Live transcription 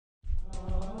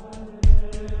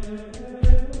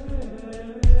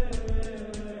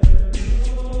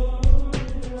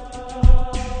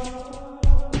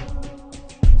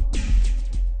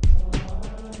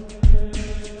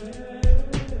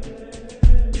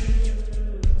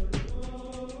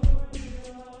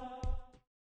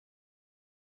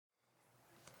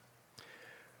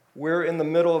We're in the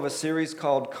middle of a series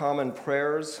called Common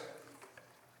Prayers,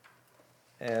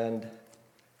 and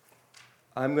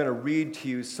I'm going to read to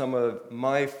you some of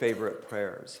my favorite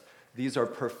prayers. These are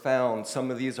profound.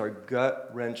 Some of these are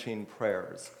gut-wrenching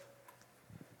prayers.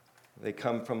 They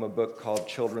come from a book called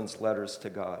Children's Letters to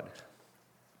God.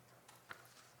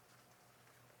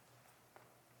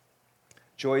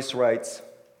 Joyce writes,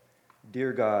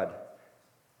 "Dear God,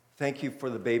 thank you for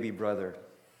the baby brother,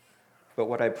 but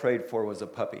what I prayed for was a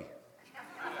puppy."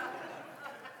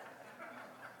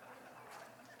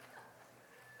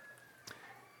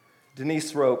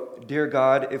 Denise wrote, "Dear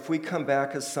God, if we come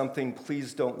back as something,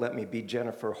 please don't let me be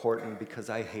Jennifer Horton because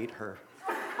I hate her."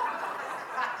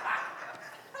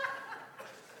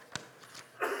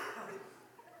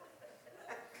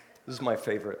 This is my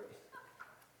favorite.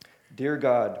 "Dear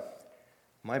God,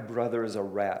 my brother is a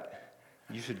rat.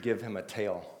 You should give him a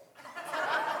tail."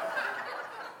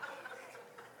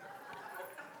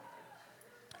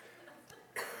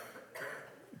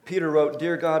 Peter wrote,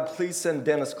 "Dear God, please send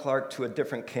Dennis Clark to a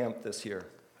different camp this year."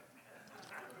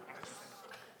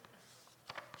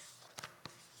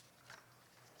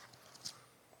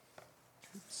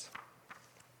 Oops.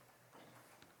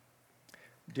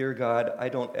 "Dear God, I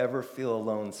don't ever feel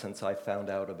alone since I found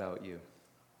out about you."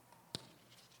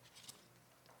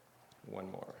 One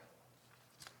more.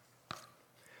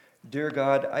 "Dear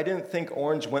God, I didn't think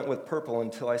orange went with purple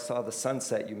until I saw the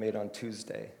sunset you made on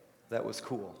Tuesday. That was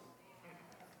cool."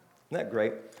 Isn't that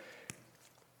great?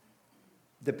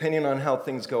 Depending on how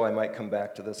things go, I might come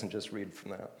back to this and just read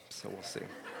from that, so we'll see.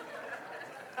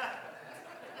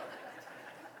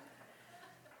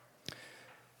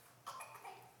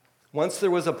 Once there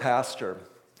was a pastor.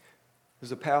 He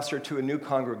was a pastor to a new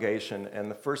congregation, and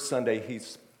the first Sunday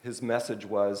his message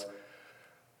was,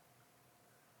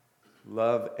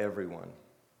 "Love everyone."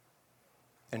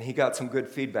 And he got some good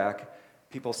feedback.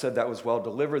 People said that was well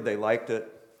delivered, they liked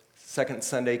it. Second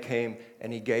Sunday came,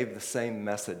 and he gave the same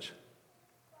message.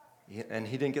 And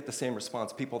he didn't get the same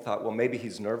response. People thought, well, maybe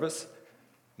he's nervous.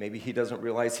 Maybe he doesn't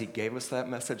realize he gave us that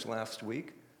message last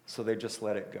week, so they just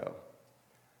let it go.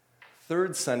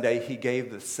 Third Sunday, he gave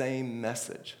the same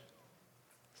message.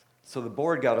 So the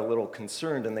board got a little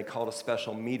concerned, and they called a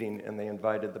special meeting, and they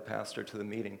invited the pastor to the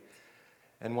meeting.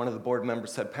 And one of the board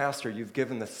members said, "Pastor, you've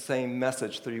given the same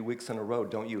message 3 weeks in a row.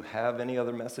 Don't you have any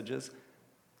other messages?"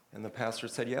 And the pastor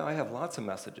said, "Yeah, I have lots of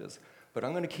messages, but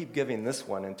I'm going to keep giving this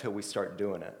one until we start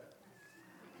doing it."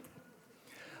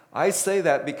 I say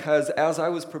that because as I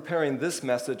was preparing this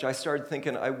message, I started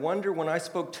thinking, I wonder when I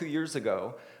spoke 2 years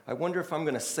ago, I wonder if I'm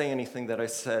going to say anything that I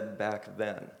said back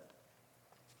then.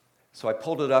 So I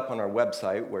pulled it up on our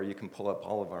website where you can pull up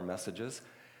all of our messages,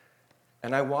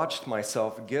 and I watched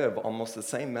myself give almost the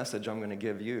same message I'm going to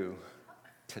give you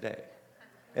today.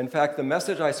 In fact, the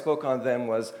message I spoke on then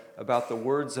was about the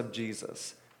words of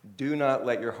Jesus, "Do not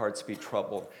let your hearts be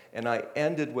troubled." And I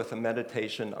ended with a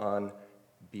meditation on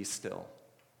 "Be still,"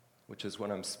 which is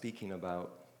what I'm speaking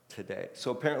about today.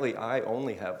 So apparently I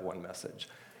only have one message.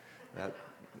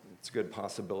 It's a good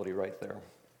possibility right there.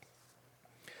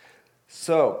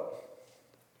 So,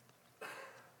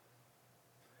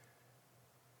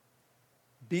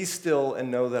 be still and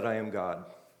know that I am God.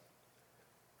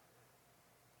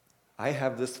 I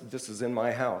have this is in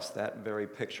my house, that very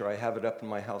picture. I have it up in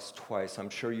my house twice.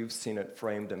 I'm sure you've seen it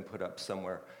framed and put up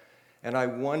somewhere. And I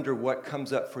wonder what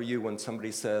comes up for you when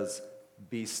somebody says,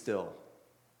 "Be still."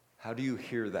 How do you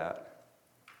hear that?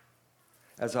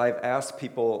 As I've asked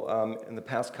people in the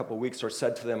past couple of weeks or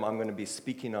said to them, I'm going to be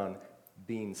speaking on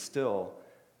being still,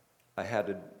 I had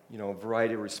a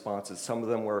variety of responses. Some of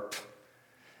them were,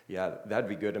 "Yeah, that'd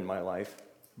be good in my life,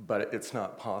 but it's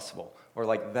not possible." Or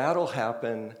like, "That'll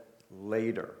happen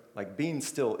later." Like, being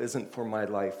still isn't for my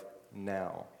life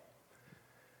now.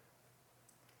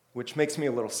 Which makes me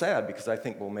a little sad because I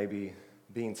think, well, maybe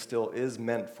being still is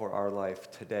meant for our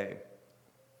life today.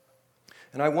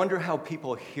 And I wonder how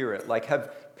people hear it. Like,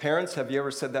 have you ever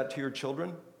said that to your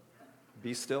children?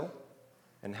 Be still?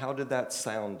 And how did that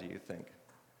sound, do you think?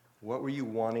 What were you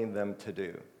wanting them to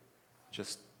do?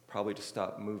 Just probably to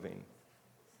stop moving.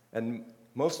 And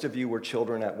most of you were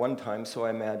children at one time, so I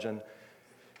imagine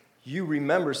you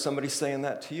remember somebody saying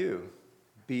that to you,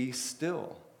 "Be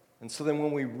still." And so then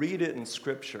when we read it in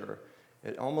Scripture,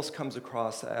 it almost comes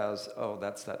across as, oh,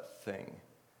 that's that thing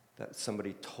that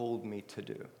somebody told me to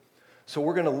do. So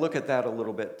we're going to look at that a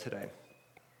little bit today.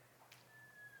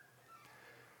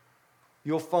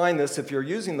 You'll find this, if you're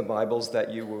using the Bibles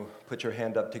that you will put your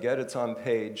hand up to get. It's on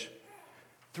page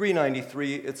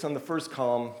 393. It's on the first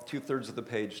column, 2/3 of the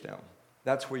page down.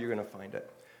 That's where you're going to find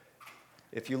it.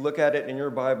 If you look at it in your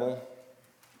Bible,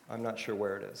 I'm not sure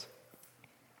where it is.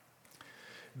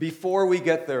 Before we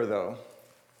get there, though,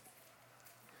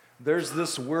 there's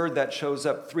this word that shows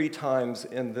up 3 times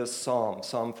in this psalm,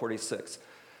 Psalm 46,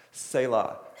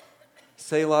 Selah.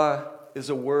 Selah is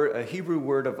a Hebrew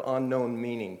word of unknown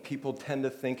meaning. People tend to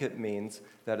think it means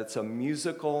that it's a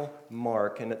musical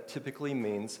mark, and it typically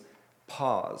means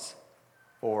pause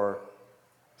or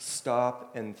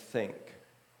stop and think.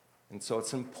 And so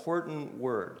it's an important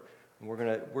word. And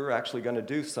we're actually going to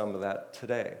do some of that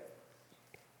today.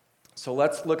 So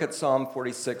let's look at Psalm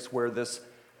 46 where this,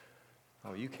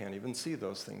 you can't even see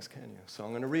those things, can you? So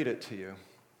I'm going to read it to you.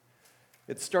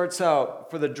 It starts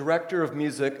out, for the director of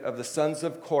music of the sons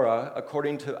of Korah,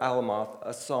 according to Alamoth,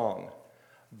 a song.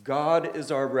 God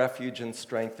is our refuge and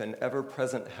strength and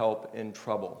ever-present help in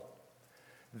trouble.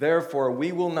 Therefore,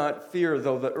 we will not fear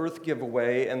though the earth give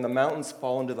way and the mountains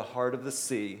fall into the heart of the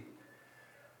sea,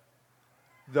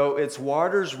 though its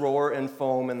waters roar and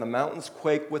foam and the mountains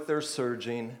quake with their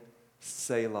surging,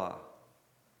 Selah.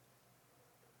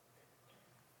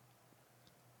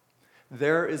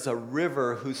 There is a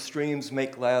river whose streams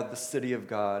make glad the city of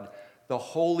God, the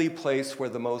holy place where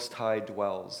the Most High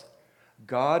dwells.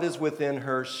 God is within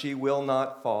her, she will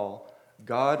not fall.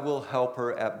 God will help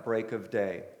her at break of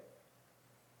day.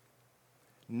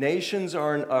 Nations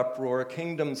are in uproar,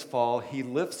 kingdoms fall. He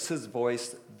lifts his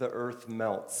voice, the earth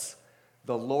melts.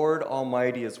 The Lord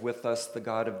Almighty is with us, the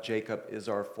God of Jacob is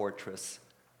our fortress.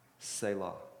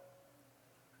 Selah.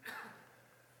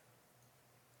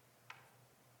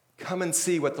 Come and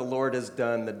see what the Lord has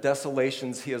done, the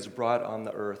desolations he has brought on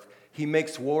the earth. He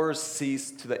makes wars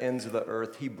cease to the ends of the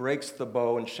earth. He breaks the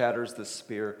bow and shatters the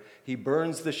spear. He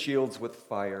burns the shields with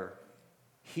fire.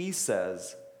 He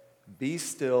says, "Be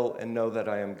still and know that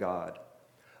I am God.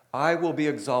 I will be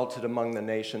exalted among the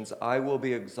nations. I will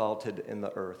be exalted in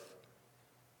the earth.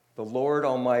 The Lord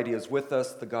Almighty is with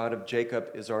us. The God of Jacob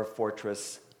is our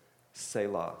fortress.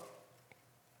 Selah."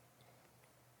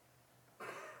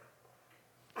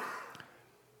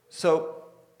 So,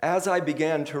 as I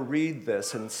began to read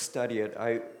this and study it,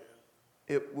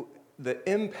 the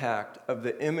impact of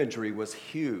the imagery was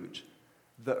huge.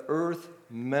 The earth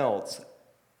melts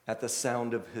at the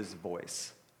sound of his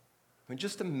voice. I mean,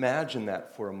 just imagine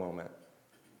that for a moment.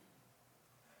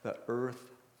 The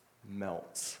earth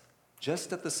melts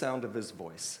just at the sound of his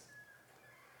voice.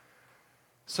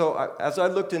 So, as I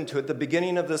looked into it, the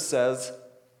beginning of this says,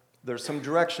 there's some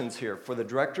directions here. For the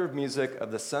director of music of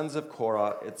the sons of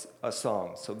Korah, it's a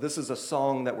song. So this is a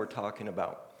song that we're talking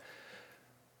about.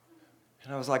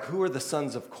 And I was like, who are the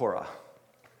sons of Korah?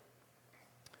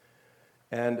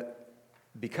 And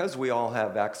because we all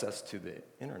have access to the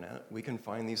internet, we can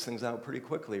find these things out pretty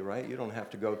quickly, right? You don't have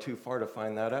to go too far to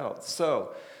find that out.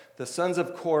 So the sons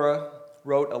of Korah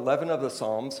wrote 11 of the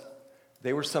Psalms.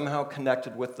 They were somehow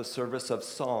connected with the service of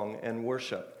song and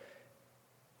worship.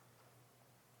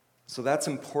 So that's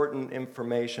important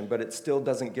information, but it still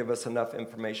doesn't give us enough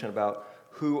information about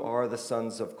who are the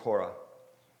sons of Korah.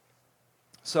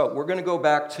 So we're going to go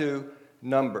back to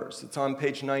Numbers. It's on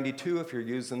page 92 if you're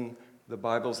using the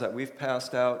Bibles that we've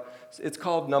passed out. It's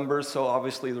called Numbers, so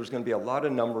obviously there's going to be a lot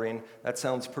of numbering. That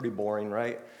sounds pretty boring,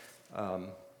 right?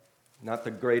 Not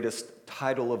the greatest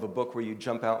title of a book where you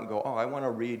jump out and go, I want to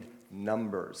read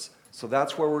Numbers. So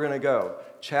that's where we're going to go.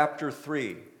 Chapter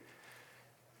 3.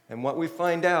 And what we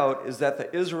find out is that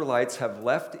the Israelites have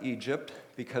left Egypt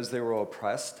because they were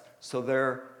oppressed. So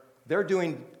they're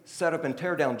doing setup and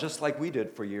tear down just like we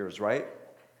did for years, right?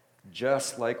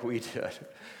 Just like we did.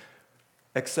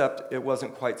 Except it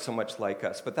wasn't quite so much like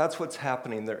us. But that's what's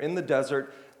happening. They're in the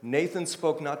desert. Nathan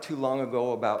spoke not too long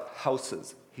ago about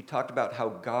houses. He talked about how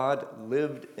God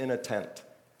lived in a tent.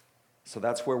 So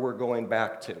that's where we're going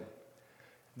back to.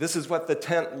 This is what the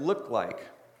tent looked like.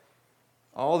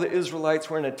 All the Israelites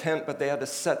were in a tent, but they had to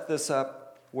set this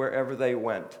up wherever they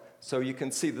went. So you can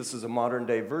see this is a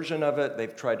modern-day version of it.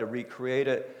 They've tried to recreate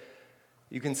it.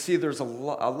 You can see there's a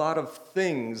lot of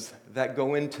things that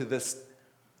go into this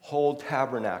whole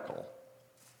tabernacle.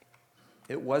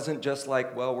 It wasn't just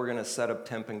like, we're going to set up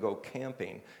tent and go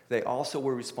camping. They also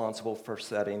were responsible for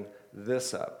setting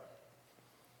this up.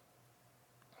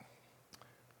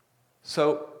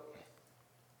 So,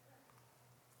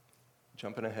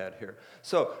 jumping ahead here.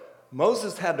 So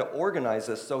Moses had to organize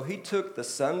this, so he took the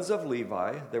sons of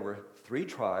Levi. There were 3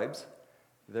 tribes.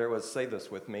 There was, say this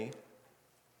with me,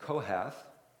 Kohath,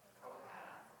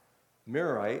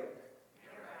 Merari,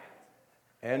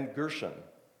 and Gershon.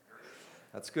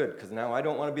 That's good, because now I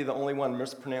don't want to be the only one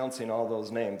mispronouncing all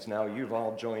those names. Now you've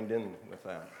all joined in with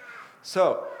that.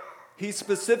 So he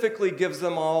specifically gives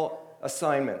them all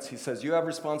assignments. He says, you have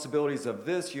responsibilities of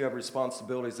this, you have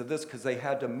responsibilities of this, because they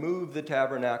had to move the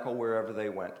tabernacle wherever they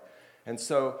went. And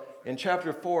so in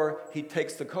chapter 4, he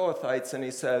takes the Kohathites and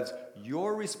he says,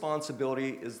 your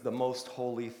responsibility is the most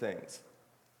holy things.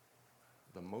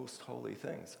 The most holy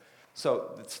things.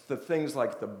 So it's the things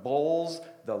like the bowls,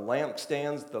 the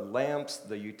lampstands, the lamps,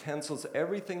 the utensils,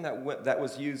 everything that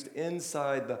was used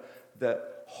inside the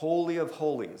Holy of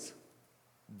Holies,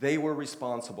 they were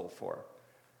responsible for.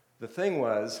 The thing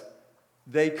was,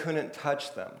 they couldn't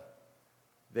touch them.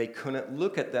 They couldn't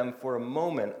look at them for a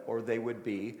moment or they would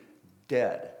be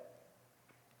dead.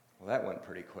 Well, that went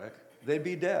pretty quick. They'd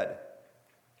be dead.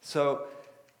 So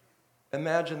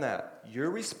imagine that.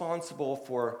 You're responsible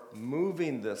for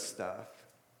moving this stuff,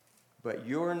 but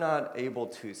you're not able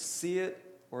to see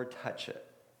it or touch it.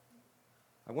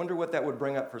 I wonder what that would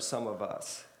bring up for some of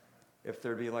us. If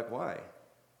there'd be like, why?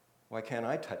 Why can't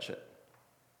I touch it?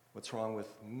 What's wrong with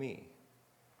me?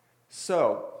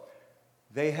 So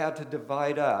they had to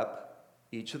divide up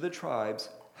each of the tribes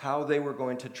how they were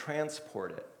going to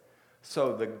transport it.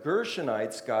 So the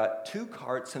Gershonites got 2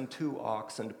 carts and 2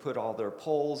 oxen to put all their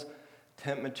poles,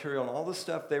 tent material, and all the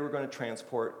stuff they were going to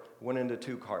transport went into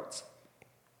 2 carts.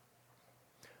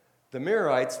 The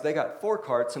Merarites, they got 4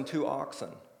 carts and 2 oxen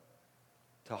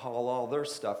to haul all their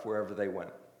stuff wherever they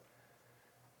went.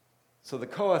 So the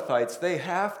Kohathites, they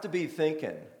have to be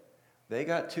thinking, they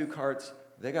got 2 carts,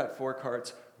 they got 4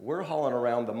 carts, we're hauling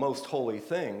around the most holy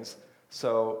things,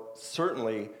 so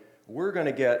certainly we're going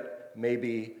to get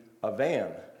maybe a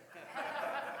van,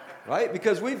 right?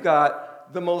 Because we've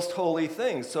got the most holy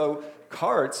things. So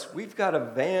carts, we've got a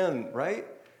van, right?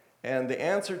 And the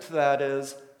answer to that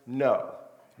is no.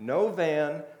 No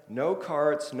van, no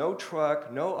carts, no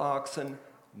truck, no oxen,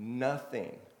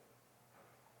 nothing.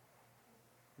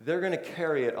 They're going to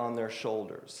carry it on their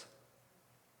shoulders.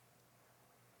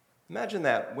 Imagine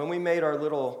that. When we made our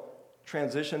little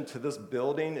transition to this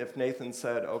building, if Nathan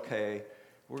said, okay,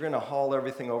 we're going to haul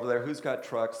everything over there, who's got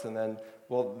trucks? And then,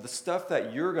 well, the stuff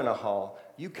that you're going to haul,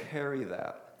 you carry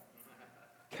that.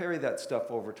 Carry that stuff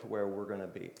over to where we're going to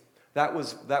be. That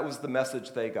was the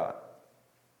message they got.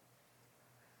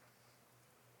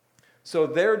 So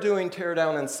their doing tear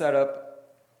down and setup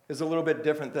is a little bit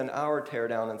different than our tear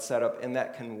down and setup, and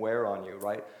that can wear on you,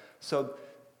 right? So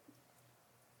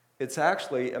it's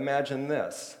actually, imagine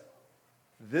this.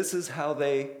 This is how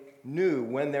they knew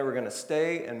when they were going to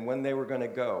stay and when they were going to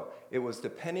go. It was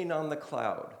depending on the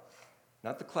cloud.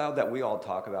 Not the cloud that we all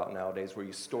talk about nowadays where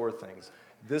you store things.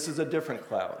 This is a different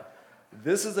cloud.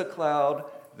 This is a cloud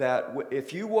that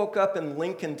if you woke up in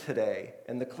Lincoln today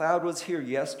and the cloud was here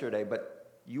yesterday, but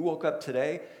you woke up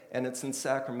today and it's in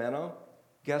Sacramento,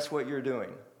 guess what you're doing?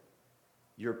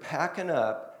 You're packing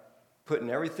up, putting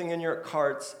everything in your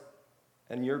carts,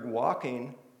 and you're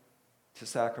walking to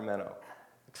Sacramento.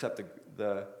 Except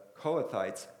the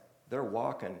Kohathites, they're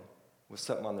walking with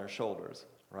something on their shoulders,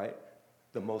 right?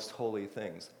 The most holy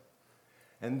things.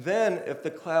 And then if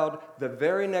the cloud the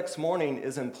very next morning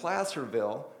is in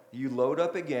Placerville, you load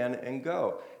up again and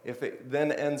go. If it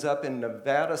then ends up in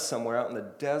Nevada somewhere out in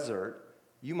the desert,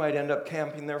 you might end up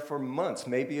camping there for months,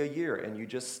 maybe a year, and you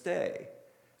just stay.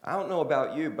 I don't know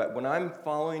about you, but when I'm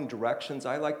following directions,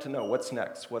 I like to know what's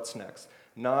next.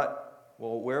 Not,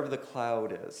 well, wherever the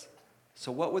cloud is.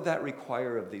 So what would that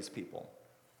require of these people?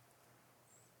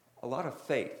 A lot of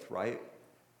faith, right?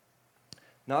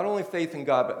 Not only faith in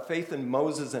God, but faith in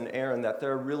Moses and Aaron, that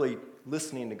they're really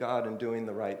listening to God and doing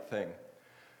the right thing.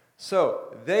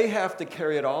 So they have to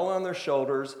carry it all on their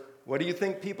shoulders. What do you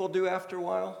think people do after a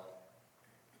while?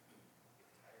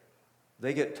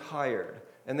 They get tired,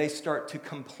 and they start to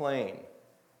complain.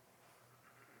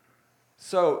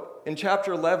 So in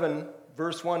chapter 11,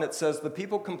 verse 1, it says, the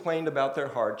people complained about their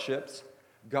hardships.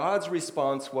 God's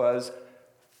response was,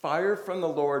 fire from the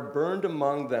Lord burned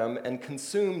among them and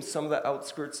consumed some of the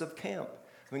outskirts of camp.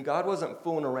 I mean, God wasn't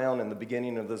fooling around in the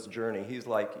beginning of this journey. He's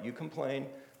like, you complain,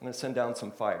 I'm going to send down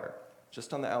some fire,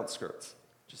 just on the outskirts,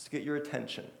 just to get your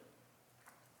attention.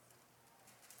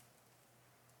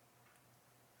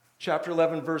 Chapter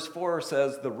 11, verse 4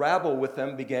 says, the rabble with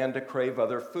them began to crave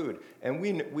other food. And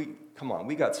we come on,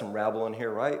 we got some rabble in here,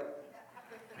 right?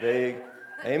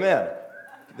 Amen.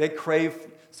 They crave,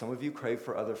 some of you crave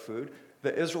for other food.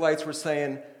 The Israelites were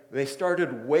saying, they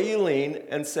started wailing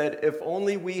and said, if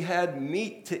only we had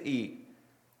meat to eat.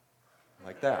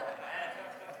 Like that.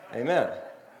 Amen.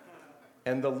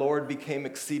 And the Lord became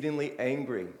exceedingly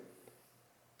angry.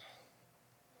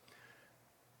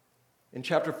 In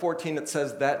chapter 14, it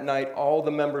says, that night all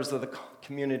the members of the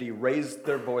community raised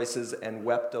their voices and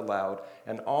wept aloud,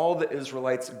 and all the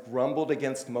Israelites grumbled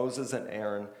against Moses and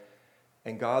Aaron,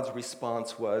 and God's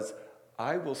response was,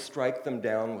 I will strike them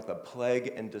down with a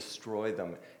plague and destroy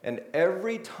them. And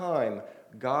every time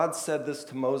God said this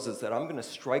to Moses, that I'm going to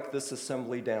strike this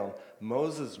assembly down.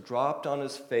 Moses dropped on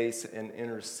his face and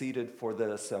interceded for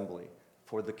the assembly,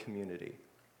 for the community,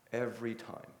 every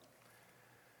time.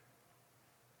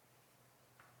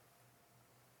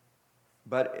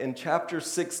 But in chapter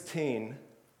 16,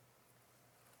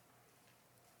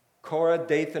 Korah,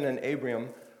 Dathan, and Abiram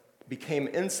became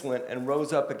insolent and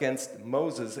rose up against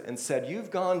Moses and said,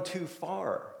 "You've gone too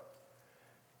far.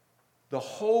 The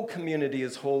whole community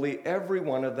is holy, every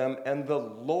one of them, and the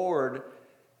Lord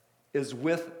is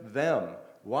with them.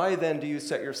 Why then do you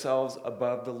set yourselves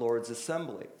above the Lord's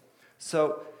assembly?"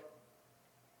 So,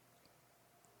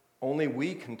 only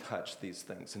we can touch these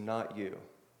things, and not you.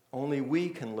 Only we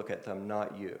can look at them,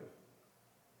 not you.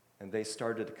 And they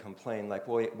started to complain, like,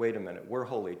 wait a minute, we're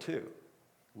holy too.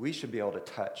 We should be able to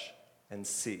touch and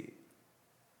see.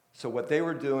 So what they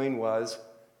were doing was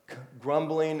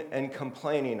grumbling and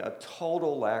complaining, a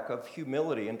total lack of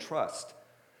humility and trust.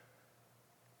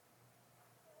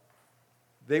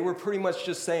 They were pretty much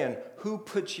just saying, who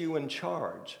put you in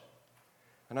charge?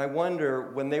 And I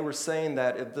wonder, when they were saying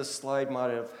that, if this slide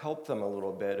might have helped them a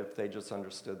little bit, if they just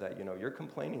understood that, your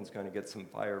complaining is going to get some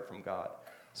fire from God.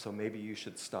 So maybe you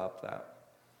should stop that.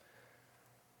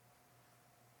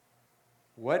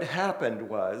 What happened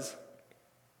was,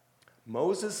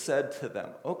 Moses said to them,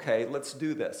 okay, let's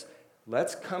do this.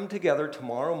 Let's come together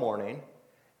tomorrow morning,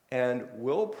 and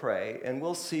we'll pray, and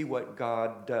we'll see what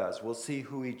God does. We'll see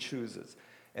who he chooses.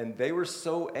 And they were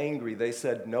so angry, they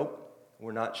said, nope,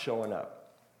 we're not showing up.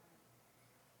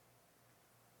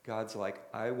 God's like,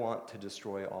 I want to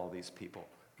destroy all these people.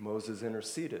 Moses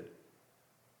interceded.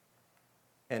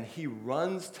 And he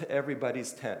runs to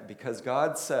everybody's tent because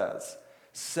God says,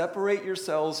 separate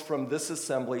yourselves from this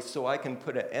assembly so I can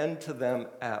put an end to them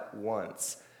at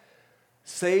once.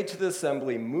 Say to the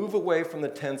assembly, move away from the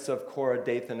tents of Korah,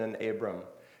 Dathan, and Abiram.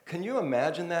 Can you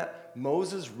imagine that?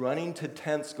 Moses running to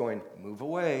tents going, move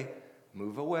away,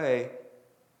 move away.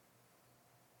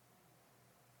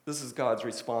 This is God's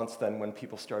response then when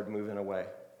people started moving away.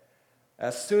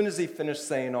 As soon as he finished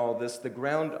saying all this, the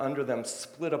ground under them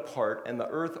split apart, and the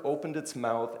earth opened its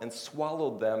mouth and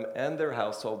swallowed them and their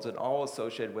households and all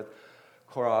associated with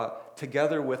Korah,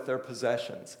 together with their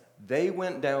possessions. They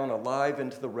went down alive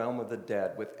into the realm of the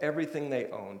dead with everything they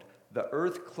owned. The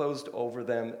earth closed over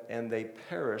them, and they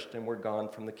perished and were gone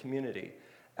from the community.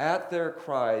 At their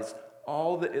cries,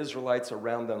 all the Israelites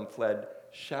around them fled,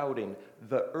 shouting,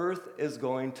 the earth is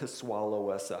going to swallow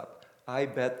us up. I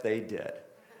bet they did,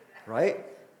 right?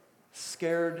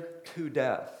 Scared to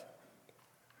death.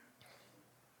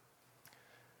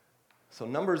 So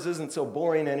Numbers isn't so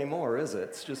boring anymore, is it?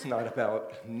 It's just not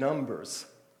about numbers.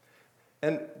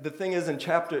 And the thing is,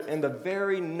 in the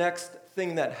very next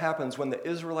thing that happens when the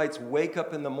Israelites wake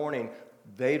up in the morning,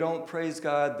 they don't praise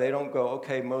God. They don't go,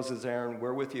 okay, Moses, Aaron,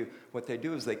 we're with you. What they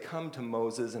do is they come to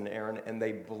Moses and Aaron and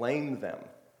they blame them.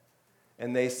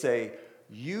 And they say,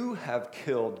 you have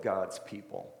killed God's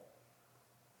people.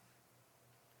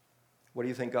 What do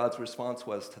you think God's response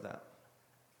was to that?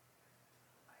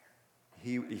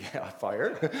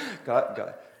 Fire.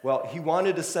 God. Well, he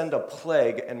wanted to send a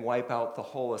plague and wipe out the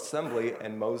whole assembly,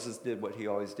 and Moses did what he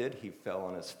always did. He fell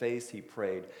on his face, he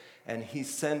prayed, and he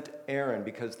sent Aaron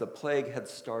because the plague had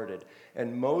started.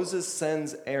 And Moses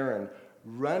sends Aaron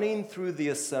running through the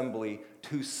assembly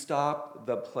to stop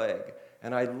the plague.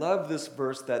 And I love this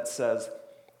verse that says,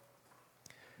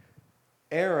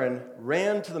 Aaron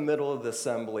ran to the middle of the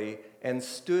assembly and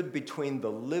stood between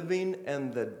the living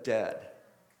and the dead.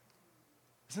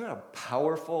 Isn't that a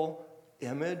powerful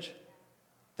image?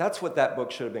 That's what that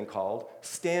book should have been called.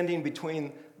 Standing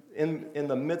between, in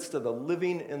the midst of the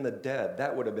living and the dead.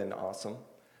 That would have been awesome.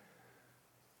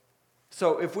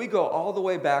 So if we go all the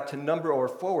way back to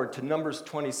forward to Numbers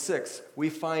 26, we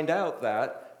find out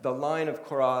that the line of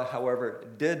Korah, however,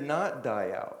 did not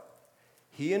die out.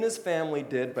 He and his family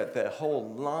did, but the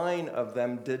whole line of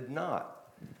them did not.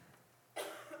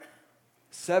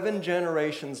 7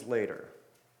 generations later,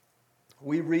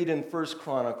 we read in 1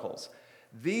 Chronicles,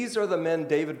 these are the men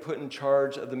David put in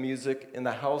charge of the music in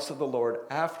the house of the Lord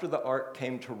after the ark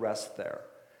came to rest there.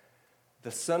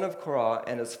 The son of Korah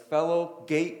and his fellow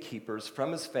gatekeepers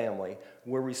from his family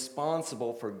were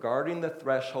responsible for guarding the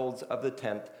thresholds of the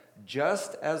tent,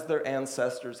 just as their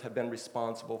ancestors had been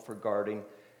responsible for guarding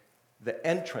the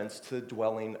entrance to the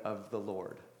dwelling of the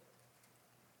Lord.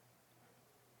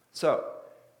 So,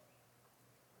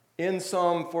 in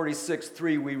Psalm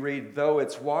 46:3, we read, though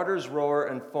its waters roar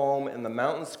and foam and the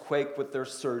mountains quake with their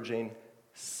surging,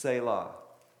 Selah.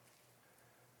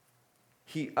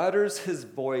 He utters his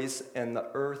voice and the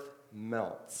earth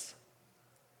melts.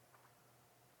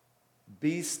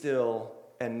 Be still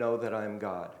and know that I am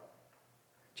God.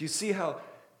 Do you see how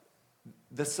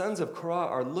the sons of Korah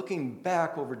are looking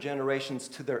back over generations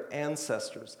to their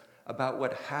ancestors about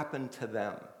what happened to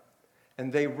them?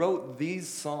 And they wrote these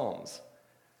psalms.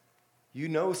 You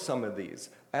know some of these.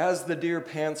 As the deer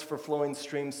pants for flowing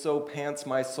streams, so pants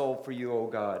my soul for you, O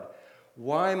God.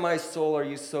 Why, my soul, are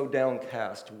you so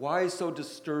downcast? Why so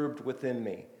disturbed within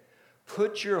me?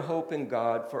 Put your hope in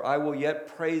God, for I will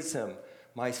yet praise him,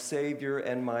 my Savior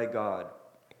and my God.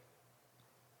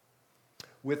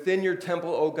 Within your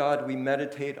temple, O God, we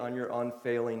meditate on your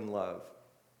unfailing love.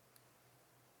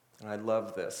 And I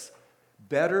love this.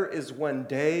 Better is one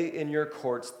day in your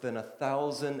courts than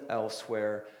 1,000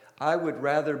 elsewhere. I would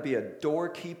rather be a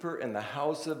doorkeeper in the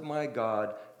house of my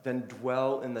God than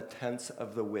dwell in the tents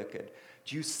of the wicked.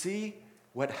 Do you see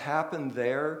what happened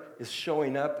there is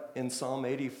showing up in Psalm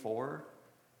 84?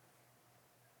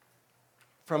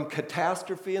 From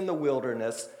catastrophe in the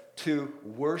wilderness to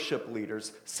worship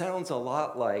leaders sounds a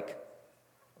lot like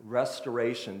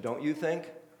restoration, don't you think?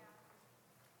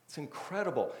 It's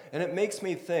incredible. And it makes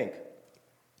me think,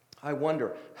 I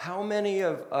wonder, how many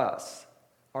of us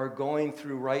are going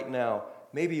through right now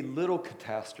maybe little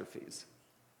catastrophes,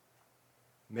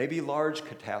 maybe large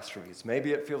catastrophes.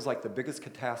 Maybe it feels like the biggest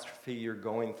catastrophe you're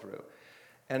going through.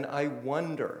 And I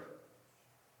wonder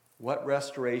what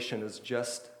restoration is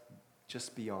just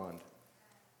beyond,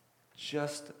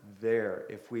 just there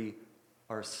if we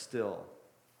are still.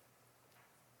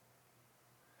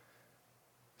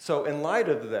 So in light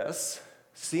of this,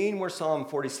 seeing where Psalm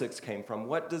 46 came from,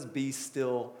 what does be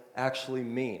still actually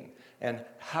mean? And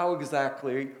how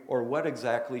exactly or what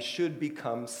exactly should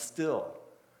become still?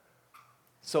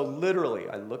 So literally,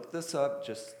 I looked this up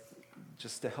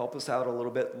just to help us out a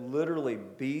little bit. Literally,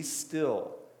 be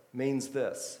still means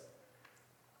this: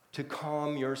 to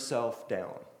calm yourself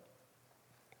down.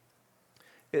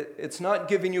 It's not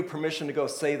giving you permission to go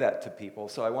say that to people,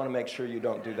 so I want to make sure you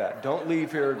don't do that. Don't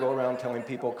leave here and go around telling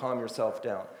people, calm yourself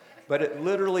down. But it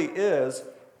literally is,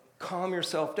 calm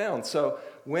yourself down. So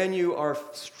when you are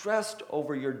stressed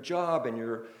over your job and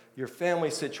your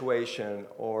family situation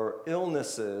or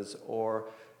illnesses or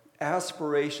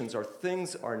aspirations or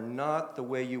things are not the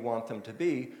way you want them to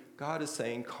be, God is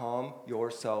saying, calm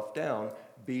yourself down,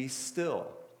 be still.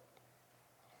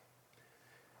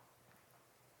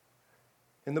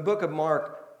 In the book of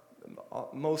Mark,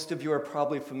 most of you are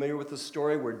probably familiar with the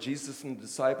story where Jesus and the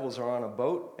disciples are on a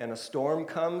boat and a storm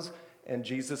comes and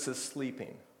Jesus is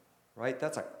sleeping, right?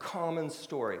 That's a common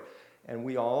story. And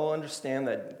we all understand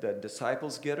that the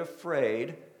disciples get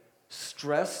afraid,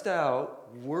 stressed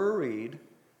out, worried,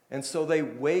 and so they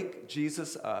wake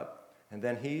Jesus up. And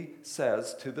then he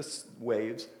says to the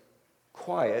waves,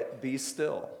 quiet, be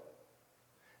still.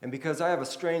 And because I have a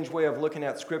strange way of looking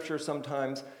at Scripture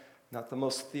sometimes, not the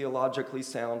most theologically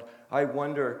sound, I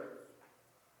wonder,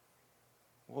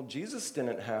 well, Jesus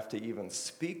didn't have to even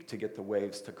speak to get the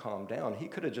waves to calm down. He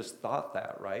could have just thought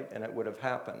that, right? And it would have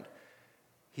happened.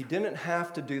 He didn't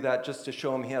have to do that just to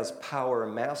show him he has power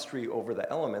and mastery over the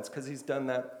elements, because he's done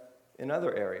that in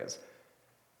other areas.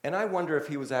 And I wonder if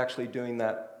he was actually doing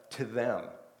that to them,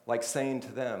 like saying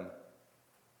to them,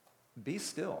 be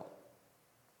still.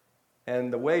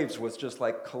 And the waves was just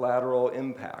like collateral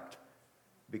impact,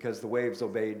 because the waves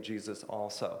obeyed Jesus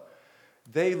also.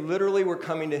 They literally were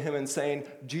coming to him and saying,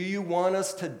 do you want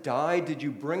us to die? Did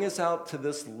you bring us out to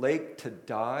this lake to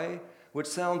die? Which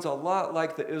sounds a lot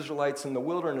like the Israelites in the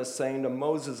wilderness saying to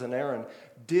Moses and Aaron,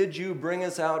 did you bring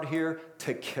us out here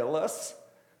to kill us?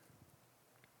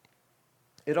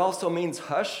 It also means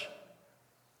hush.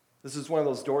 This is one of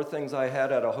those door things I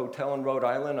had at a hotel in Rhode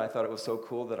Island. I thought it was so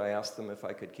cool that I asked them if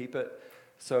I could keep it.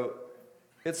 So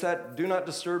it's that do not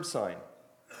disturb sign.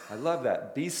 I love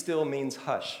that. Be still means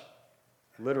hush,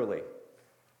 literally.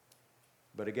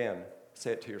 But again,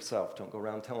 say it to yourself. Don't go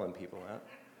around telling people that.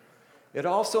 It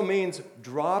also means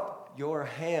drop your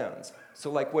hands.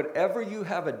 So like whatever you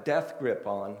have a death grip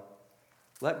on,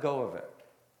 let go of it.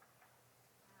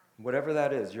 Whatever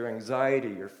that is, your anxiety,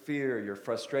 your fear, your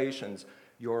frustrations,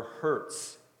 your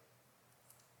hurts,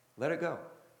 let it go.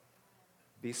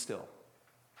 Be still.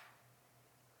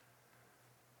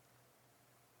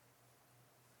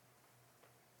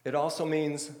 It also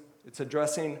means it's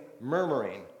addressing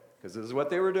murmuring, because this is what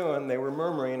they were doing. They were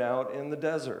murmuring out in the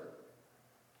desert.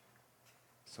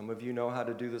 Some of you know how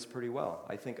to do this pretty well.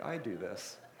 I think I do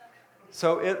this.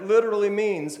 So it literally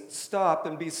means stop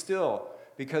and be still,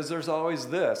 because there's always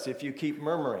this if you keep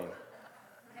murmuring.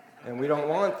 And we don't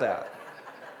want that,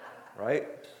 right?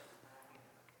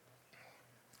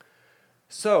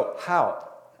 So how?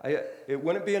 It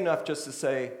wouldn't be enough just to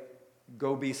say,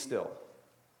 go be still.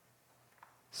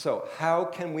 So how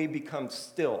can we become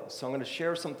still? So I'm going to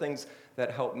share some things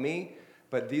that help me,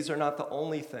 but these are not the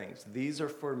only things. These are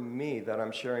for me that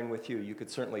I'm sharing with you. You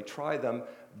could certainly try them,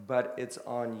 but it's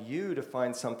on you to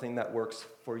find something that works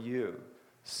for you.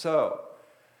 So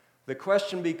the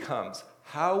question becomes,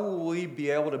 how will we be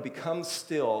able to become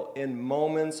still in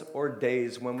moments or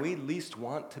days when we least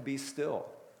want to be still?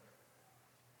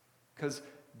 Because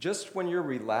just when you're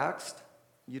relaxed,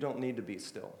 you don't need to be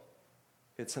still.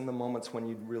 It's in the moments when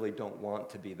you really don't want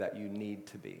to be that you need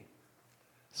to be.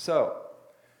 So,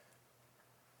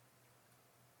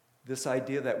 this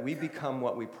idea that we become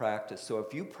what we practice. So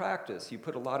if you practice, you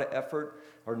put a lot of effort,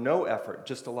 or no effort,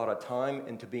 just a lot of time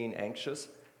into being anxious,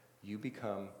 you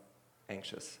become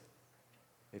anxious.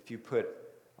 If you put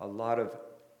a lot of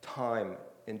time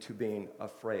into being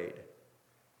afraid,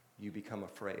 you become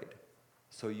afraid.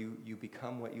 So you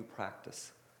become what you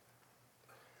practice.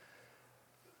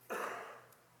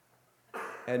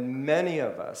 And many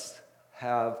of us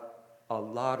have a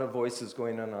lot of voices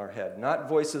going on in our head. Not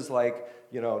voices like,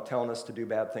 telling us to do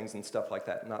bad things and stuff like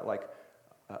that. Not like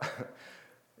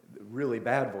really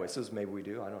bad voices. Maybe we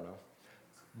do, I don't know.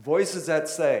 Voices that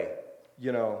say,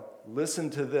 listen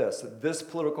to this. This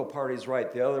political party's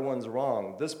right. The other one's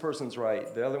wrong. This person's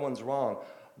right. The other one's wrong.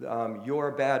 You're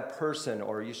a bad person,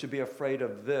 or you should be afraid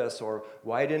of this, or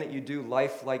why didn't you do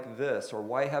life like this, or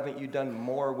why haven't you done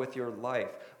more with your life?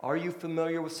 Are you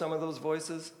familiar with some of those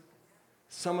voices?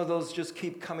 Some of those just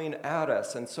keep coming at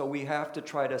us, and so we have to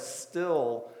try to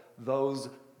still those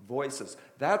voices.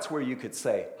 That's where you could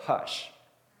say, hush,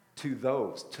 to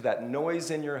that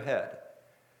noise in your head.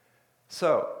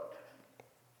 So,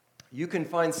 you can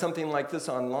find something like this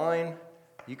online.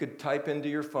 You could type into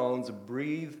your phones,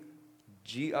 breathe,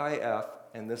 GIF,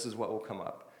 and this is what will come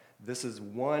up. This is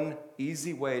one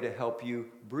easy way to help you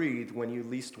breathe when you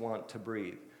least want to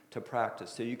breathe, to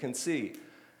practice. So you can see,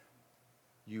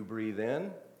 you breathe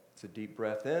in, it's a deep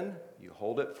breath in, you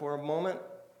hold it for a moment,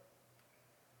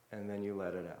 and then you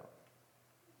let it out.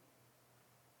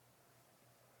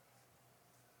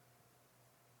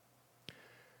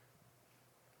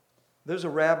 There's a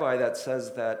rabbi that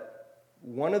says that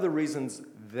one of the reasons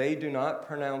they do not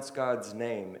pronounce God's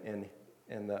name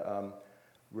in the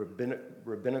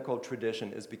rabbinical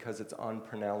tradition is because it's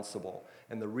unpronounceable.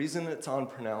 And the reason it's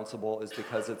unpronounceable is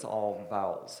because it's all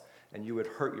vowels. And you would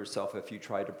hurt yourself if you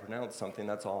tried to pronounce something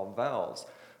that's all vowels.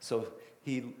 So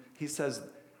he says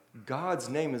God's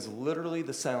name is literally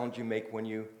the sound you make when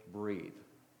you breathe.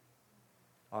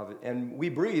 And we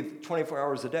breathe 24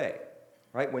 hours a day,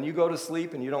 right? When you go to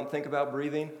sleep and you don't think about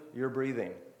breathing, you're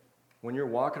breathing. When you're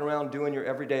walking around doing your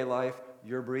everyday life,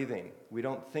 you're breathing. We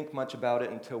don't think much about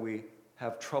it until we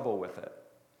have trouble with it.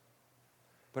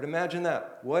 But imagine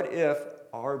that. What if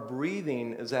our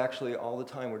breathing is actually all the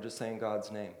time we're just saying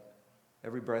God's name?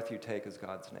 Every breath you take is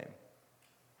God's name.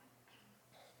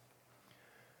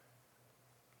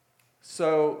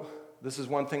 So this is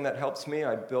one thing that helps me.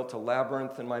 I built a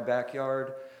labyrinth in my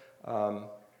backyard.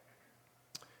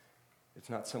 It's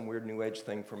not some weird New Age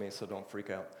thing for me, so don't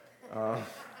freak out.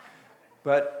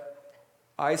 But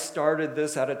I started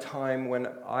this at a time when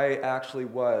I actually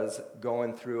was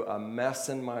going through a mess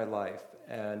in my life.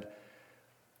 And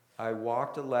I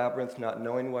walked a labyrinth not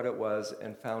knowing what it was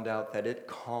and found out that it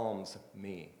calms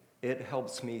me. It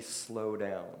helps me slow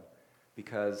down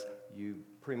because you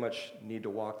pretty much need to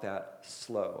walk that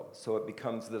slow. So it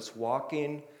becomes this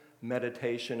walking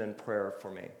meditation and prayer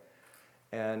for me.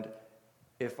 And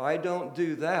if I don't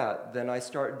do that, then I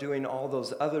start doing all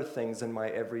those other things in my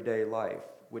everyday life,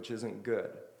 which isn't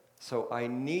good. So I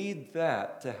need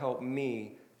that to help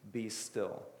me be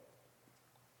still.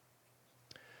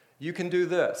 You can do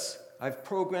this. I've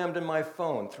programmed in my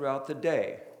phone throughout the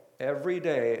day. Every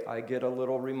day I get a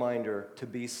little reminder to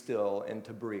be still and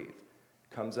to breathe.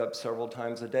 It comes up several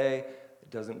times a day. It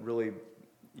doesn't really,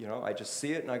 I just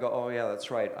see it and I go, oh yeah,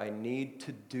 that's right. I need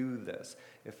to do this.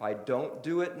 If I don't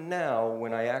do it now,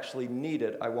 when I actually need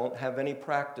it, I won't have any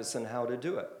practice in how to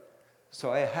do it.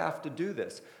 So I have to do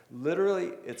this.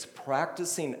 Literally, it's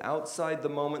practicing outside the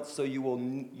moment so you will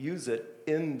use it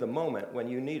in the moment when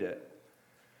you need it.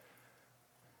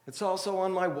 It's also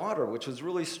on my water, which is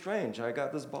really strange. I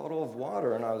got this bottle of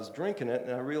water and I was drinking it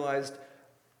and I realized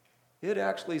it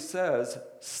actually says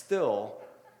still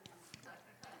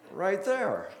right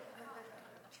there.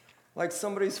 Like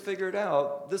somebody's figured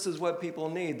out this is what people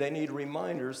need. They need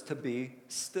reminders to be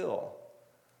still.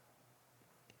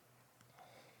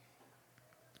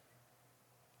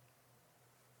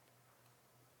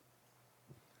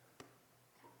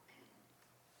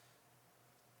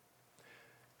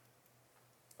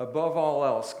 Above all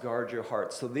else, guard your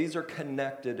heart. So these are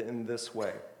connected in this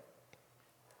way.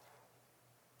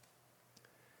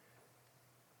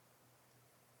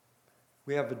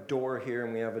 We have a door here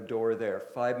and we have a door there.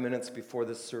 5 minutes before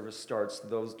the service starts,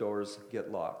 those doors get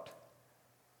locked.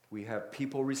 We have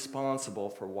people responsible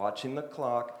for watching the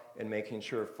clock and making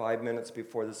sure 5 minutes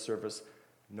before the service,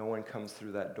 no one comes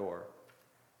through that door.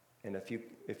 And if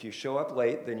you show up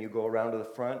late, then you go around to the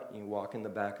front and you walk in the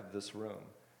back of this room.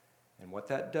 And what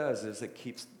that does is it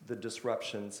keeps the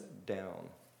disruptions down,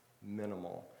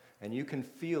 minimal. And you can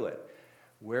feel it.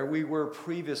 Where we were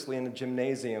previously in the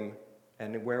gymnasium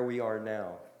and where we are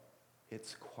now,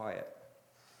 it's quiet.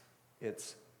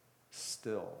 It's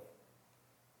still.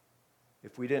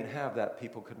 If we didn't have that,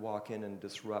 people could walk in and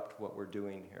disrupt what we're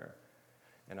doing here.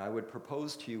 And I would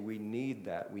propose to you, we need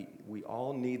that. We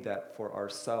all need that for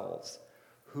ourselves.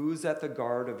 Who's at the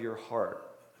guard of your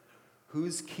heart?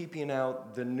 Who's keeping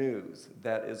out the news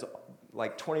that is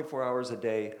like 24 hours a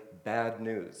day, bad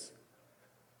news?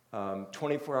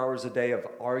 24 hours a day of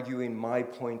arguing my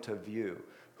point of view.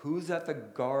 Who's at the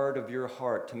guard of your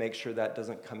heart to make sure that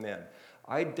doesn't come in?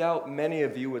 I doubt many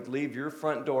of you would leave your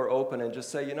front door open and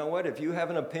just say, you know what, if you have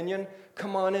an opinion,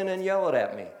 come on in and yell it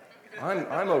at me.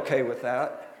 I'm okay with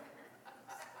that.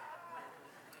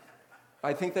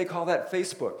 I think they call that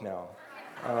Facebook now.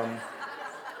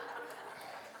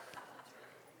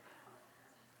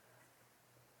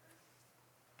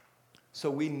 So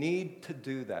we need to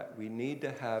do that. We need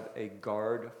to have a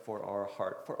guard for our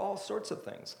heart, for all sorts of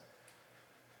things.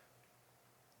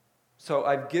 So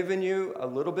I've given you a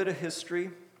little bit of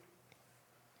history.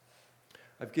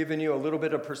 I've given you a little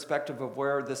bit of perspective of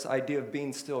where this idea of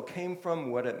being still came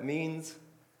from, what it means.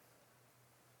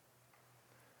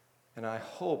 And I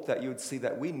hope that you would see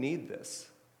that we need this.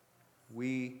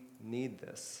 We need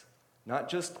this. Not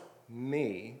just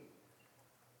me,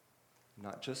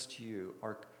 not just you.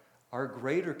 Our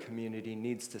greater community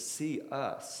needs to see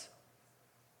us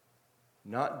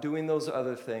not doing those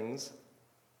other things,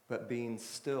 but being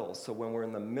still. So when we're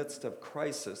in the midst of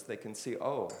crisis, they can see,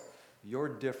 oh, you're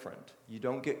different. You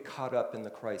don't get caught up in the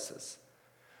crisis.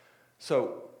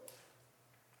 So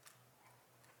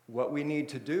what we need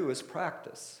to do is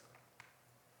practice.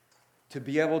 To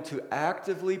be able to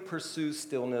actively pursue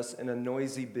stillness in a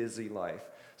noisy, busy life.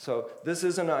 So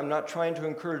I'm not trying to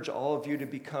encourage all of you to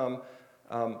become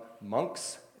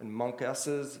monks and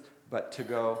monkesses, but to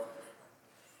go,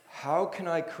 how can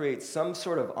I create some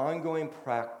sort of ongoing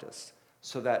practice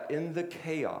so that in the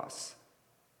chaos,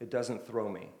 it doesn't throw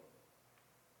me?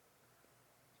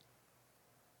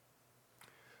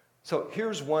 So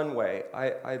here's one way.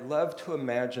 I love to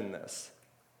imagine this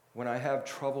when I have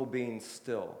trouble being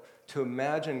still, to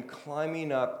imagine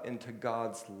climbing up into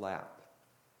God's lap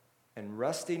and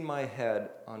resting my head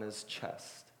on his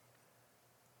chest.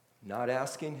 Not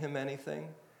asking him anything,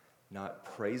 not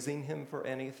praising him for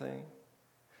anything.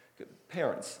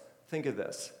 Parents, think of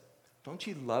this. Don't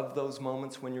you love those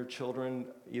moments when your children,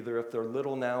 either if they're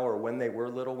little now or when they were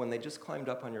little, when they just climbed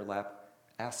up on your lap,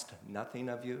 asked nothing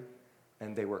of you,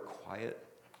 and they were quiet,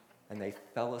 and they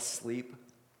fell asleep,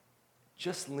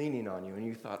 just leaning on you, and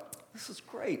you thought, this is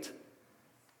great.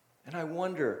 And I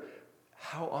wonder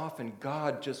how often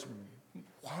God just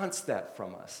wants that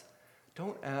from us.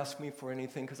 Don't ask me for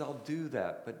anything because I'll do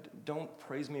that, but don't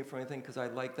praise me for anything because I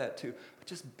like that too. But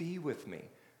just be with me.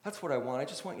 That's what I want. I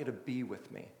just want you to be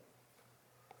with me.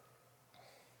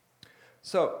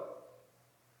 So,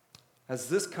 as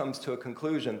this comes to a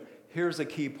conclusion, here's a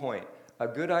key point. A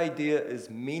good idea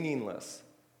is meaningless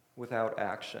without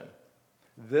action.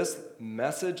 This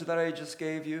message that I just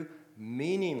gave you,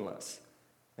 meaningless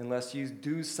unless you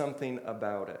do something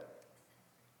about it.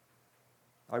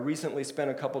 I recently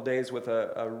spent a couple days with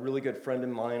a really good friend of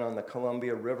mine on the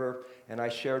Columbia River, and I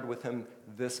shared with him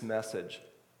this message.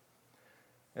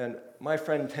 And my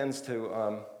friend tends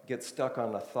to get stuck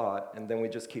on a thought, and then we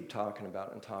just keep talking about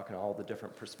it and talking all the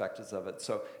different perspectives of it.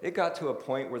 So it got to a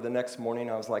point where the next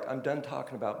morning I was like, I'm done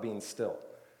talking about being still.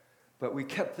 But we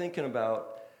kept thinking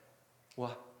about,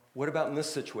 well, what about in this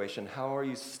situation? How are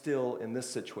you still in this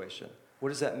situation? What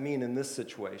does that mean in this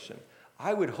situation?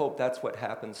 I would hope that's what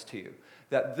happens to you.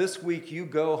 That this week you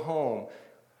go home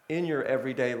in your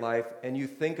everyday life and you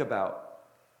think about,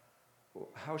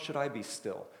 how should I be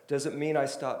still? Does it mean I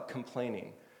stop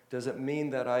complaining? Does it mean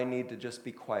that I need to just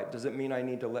be quiet? Does it mean I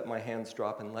need to let my hands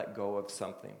drop and let go of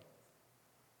something?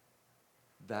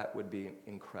 That would be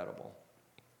incredible.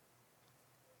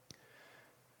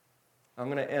 I'm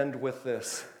going to end with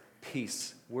this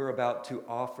peace. We're about to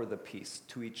offer the peace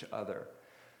to each other.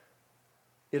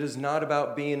 It is not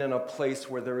about being in a place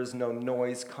where there is no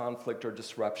noise, conflict, or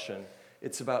disruption.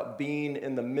 It's about being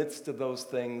in the midst of those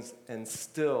things and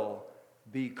still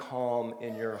be calm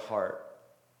in your heart.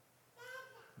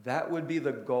 That would be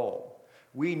the goal.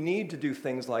 We need to do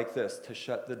things like this to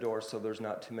shut the door so there's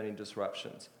not too many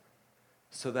disruptions,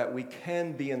 so that we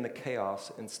can be in the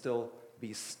chaos and still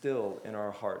be still in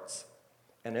our hearts.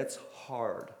 And it's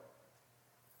hard.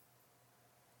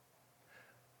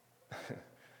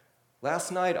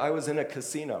 Last night I was in a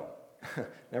casino.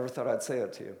 Never thought I'd say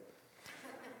it to you.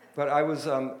 But I was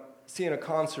seeing a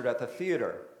concert at the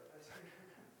theater.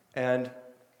 And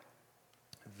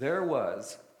there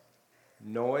was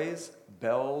noise,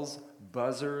 bells,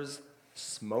 buzzers,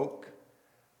 smoke,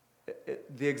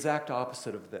 the exact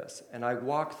opposite of this. And I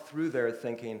walked through there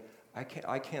thinking, I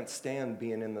can't stand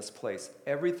being in this place.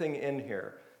 Everything in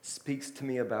here speaks to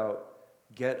me about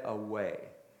get away.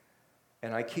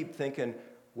 And I keep thinking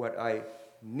what I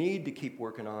need to keep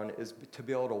working on is to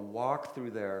be able to walk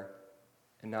through there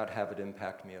and not have it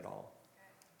impact me at all.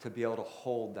 To be able to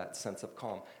hold that sense of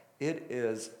calm. It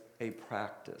is a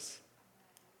practice,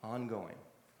 ongoing.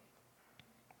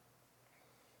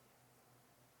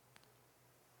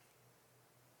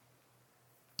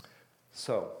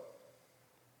 So,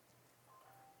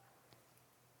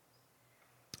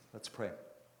 let's pray.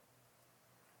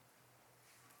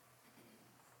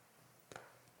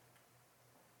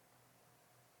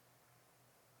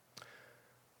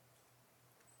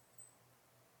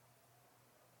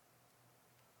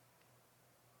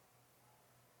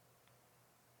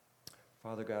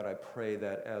 Father God, I pray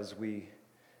that as we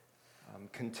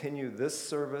continue this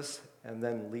service and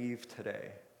then leave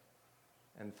today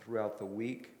and throughout the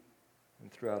week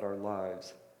and throughout our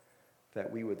lives, that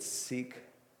we would seek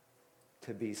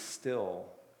to be still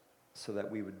so that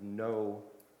we would know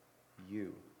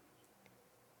you,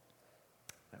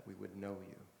 that we would know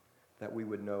you, that we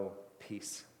would know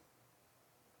peace.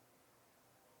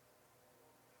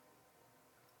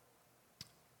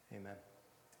 Amen.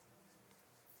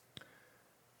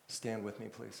 Stand with me,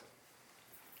 please.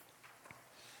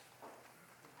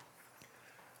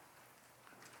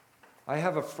 I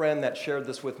have a friend that shared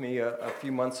this with me a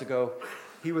few months ago.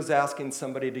 He was asking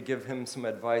somebody to give him some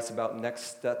advice about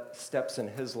next steps in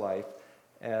his life,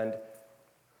 and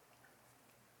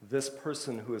this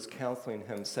person who was counseling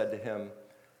him said to him,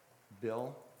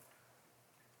 Bill,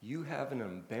 you have an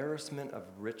embarrassment of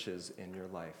riches in your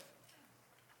life.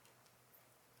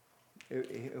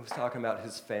 It was talking about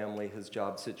his family, his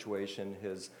job situation,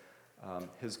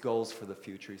 his goals for the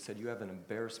future. He said, you have an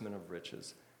embarrassment of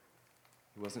riches.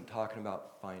 He wasn't talking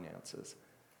about finances.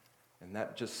 And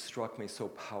that just struck me so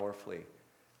powerfully.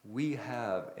 We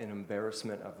have an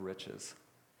embarrassment of riches.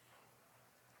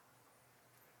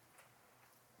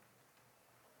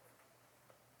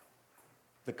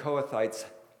 The Kohathites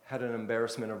had an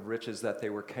embarrassment of riches that they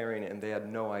were carrying, and they had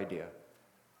no idea.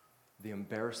 The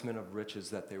embarrassment of riches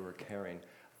that they were carrying.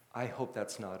 I hope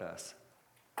that's not us.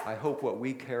 I hope what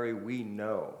we carry, we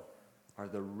know, are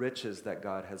the riches that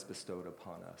God has bestowed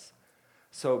upon us.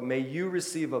 So may you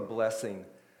receive a blessing.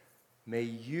 May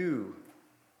you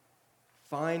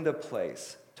find a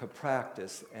place to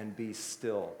practice and be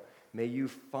still. May you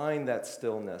find that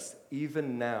stillness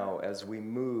even now as we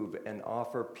move and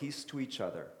offer peace to each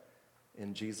other.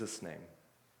 In Jesus' name,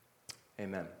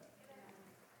 amen.